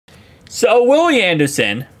So Willie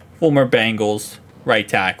Anderson, former Bengals right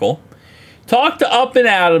tackle, talked to Up and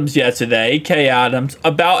Adams yesterday, Kay Adams,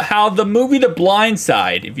 about how the movie The Blind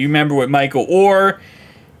Side, if you remember with Michael Orr,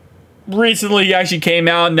 recently actually came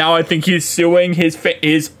out. Now I think he's suing his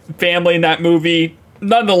family in that movie.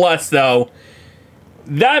 Nonetheless, though,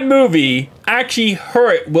 that movie actually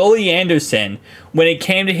hurt Willie Anderson when it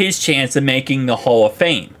came to his chance of making the Hall of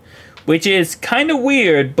Fame, which is kind of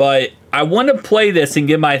weird, but I want to play this and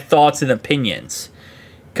give my thoughts and opinions,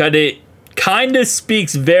 because it kind of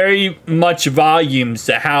speaks very much volumes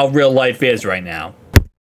to how real life is right now.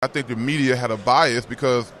 I think the media had a bias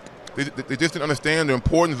because they just didn't understand the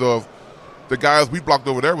importance of the guys we blocked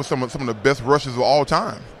over there with some of the best rushers of all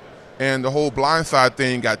time. And the whole blind side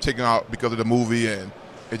thing got taken out because of the movie, and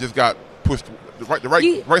it just got pushed.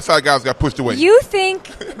 The right side guys got pushed away. You think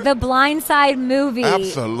the Blind Side movie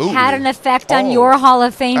absolutely had an effect on your Hall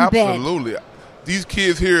of Fame bid? Absolutely. These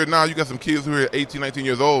kids here now, you got some kids who are 18, 19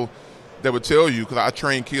 years old that would tell you, because I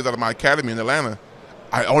train kids out of my academy in Atlanta,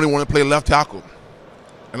 I only want to play left tackle.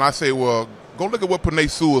 And I say, well, go look at what Penei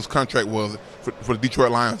Sewell's contract was for the Detroit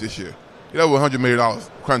Lions this year. That was $100 million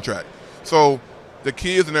contract. So the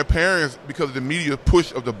kids and their parents, because of the media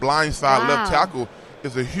push of the blind side left tackle,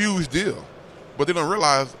 is a huge deal. But they don't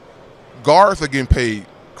realize guards are getting paid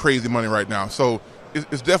crazy money right now. So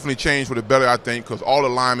it's definitely changed for the better, I think, because all the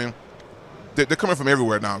linemen, they're coming from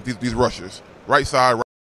everywhere now, these rushers. Right side,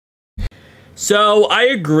 right. So I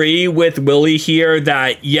agree with Willie here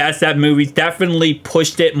that, yes, that movie definitely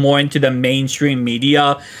pushed it more into the mainstream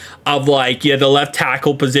media of like, yeah, the left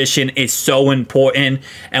tackle position is so important.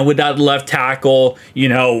 And without the left tackle, you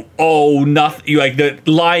know, oh, nothing, like the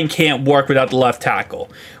line can't work without the left tackle.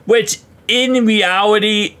 Which, in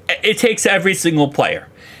reality, it takes every single player.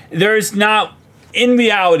 There's not, in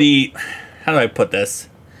reality, how do I put this?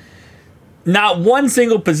 Not one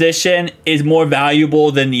single position is more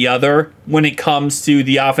valuable than the other when it comes to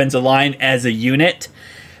the offensive line as a unit.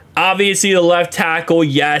 Obviously, the left tackle,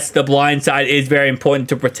 yes, the blind side is very important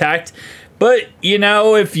to protect. But, you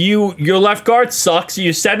know, if your left guard sucks,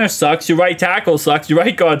 your center sucks, your right tackle sucks, your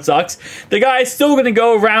right guard sucks, the guy is still going to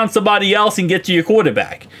go around somebody else and get to your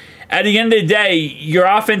quarterback. At the end of the day, your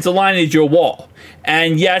offensive line is your wall.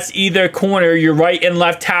 And yes, either corner, your right and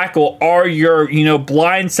left tackle, are your,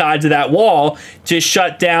 blind sides of that wall to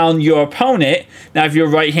shut down your opponent. Now, if you're a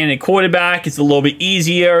right-handed quarterback, it's a little bit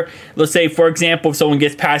easier. Let's say, for example, if someone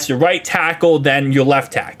gets past your right tackle, then your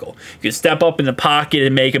left tackle. You can step up in the pocket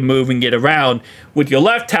and make a move and get around. With your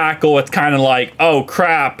left tackle, it's kind of like, oh,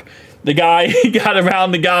 crap. The guy got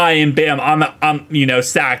around the guy, and bam, I'm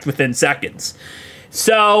sacked within seconds.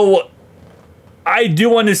 So I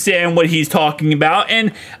do understand what he's talking about.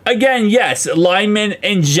 And again, yes, linemen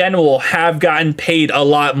in general have gotten paid a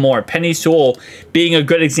lot more. Penei Sewell being a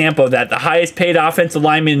good example of that. The highest paid offensive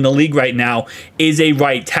lineman in the league right now is a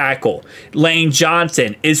right tackle. Lane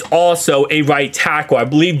Johnson is also a right tackle. I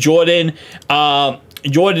believe Jordan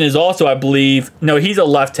is also, I believe, no, he's a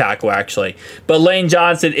left tackle, actually. But Lane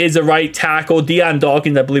Johnson is a right tackle. Deion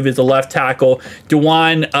Dawkins, I believe, is a left tackle.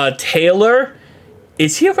 Dewan Taylor,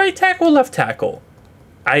 is he a right tackle or left tackle?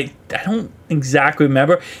 I don't exactly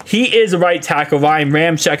remember. He is a right tackle. Ryan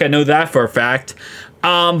Ramczyk, I know that for a fact.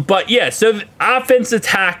 But yeah, so offensive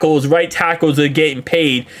tackles, right tackles are getting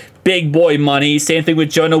paid big boy money. Same thing with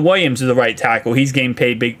Jonah Williams is a right tackle. He's getting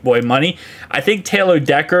paid big boy money. I think Taylor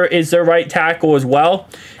Decker is their right tackle as well.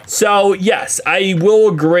 So yes, I will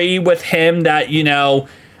agree with him that,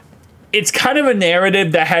 it's kind of a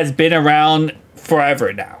narrative that has been around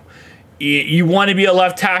forever now. You want to be a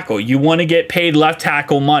left tackle. You want to get paid left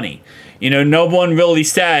tackle money. No one really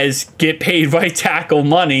says get paid right tackle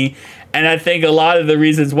money. And I think a lot of the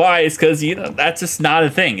reasons why is because, that's just not a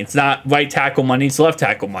thing. It's not right tackle money. It's left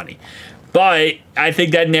tackle money. But I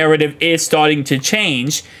think that narrative is starting to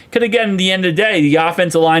change. Because, again, at the end of the day, the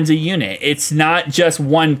offensive line's a unit. It's not just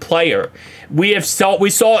one player. We saw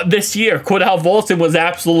it this year. Cordell Volson was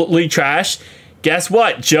absolutely trash. Guess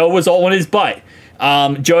what? Joe was all on his butt.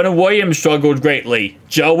 Jonah Williams struggled greatly.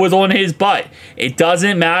 Joe was on his butt. It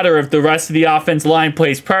doesn't matter if the rest of the offensive line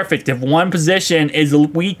plays perfect. If one position is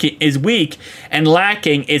weak and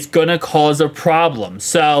lacking, it's going to cause a problem.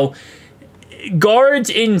 So,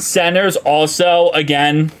 guards and centers also,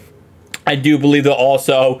 again, I do believe they're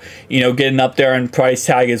also, getting up there in price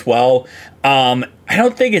tag as well. I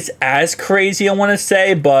don't think it's as crazy, I want to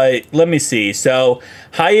say, but let me see. So,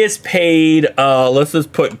 highest paid, let's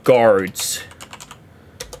just put guards.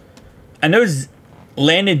 I know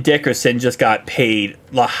Landon Dickerson just got paid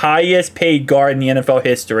the highest paid guard in the NFL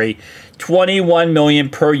history, $21 million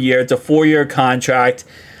per year. It's a 4-year contract.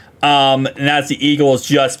 And that's the Eagles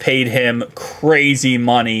just paid him crazy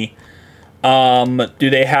money. Do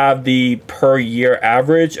they have the per year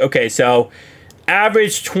average? Okay, so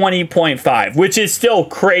average 20.5, which is still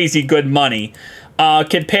crazy good money.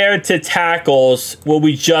 Compared to tackles, what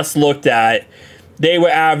we just looked at, they were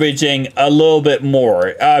averaging a little bit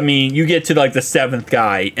more. I mean, you get to like the 7th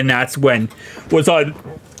guy, and that's when was on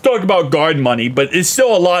talk about guard money, but it's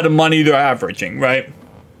still a lot of money they're averaging, right?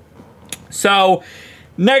 So,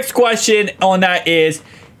 next question on that is,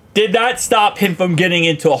 did that stop him from getting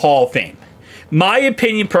into a Hall of Fame? My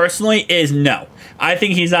opinion personally is no. I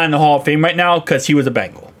think he's not in the Hall of Fame right now because he was a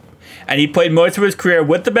Bengal. And he played most of his career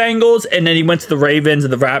with the Bengals, and then he went to the Ravens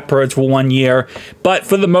and the Ratbirds for 1 year. But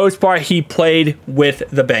for the most part, he played with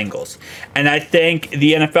the Bengals. And I think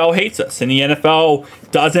the NFL hates us, and the NFL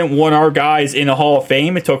doesn't want our guys in the Hall of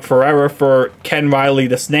Fame. It took forever for Ken Riley,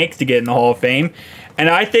 the Snakes, to get in the Hall of Fame. And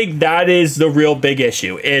I think that is the real big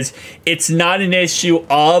issue, is it's not an issue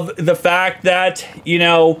of the fact that, you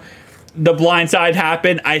know, the blind side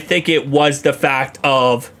happened. I think it was the fact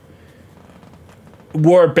of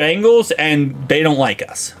we're Bengals and they don't like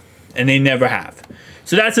us, and they never have.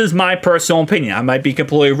 So that's just my personal opinion. I might be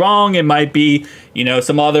completely wrong. It might be, you know,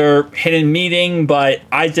 some other hidden meaning, but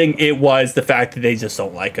I think it was the fact that they just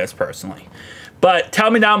don't like us personally. But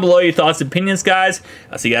tell me down below your thoughts and opinions, guys.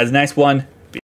 I'll see you guys in the next one.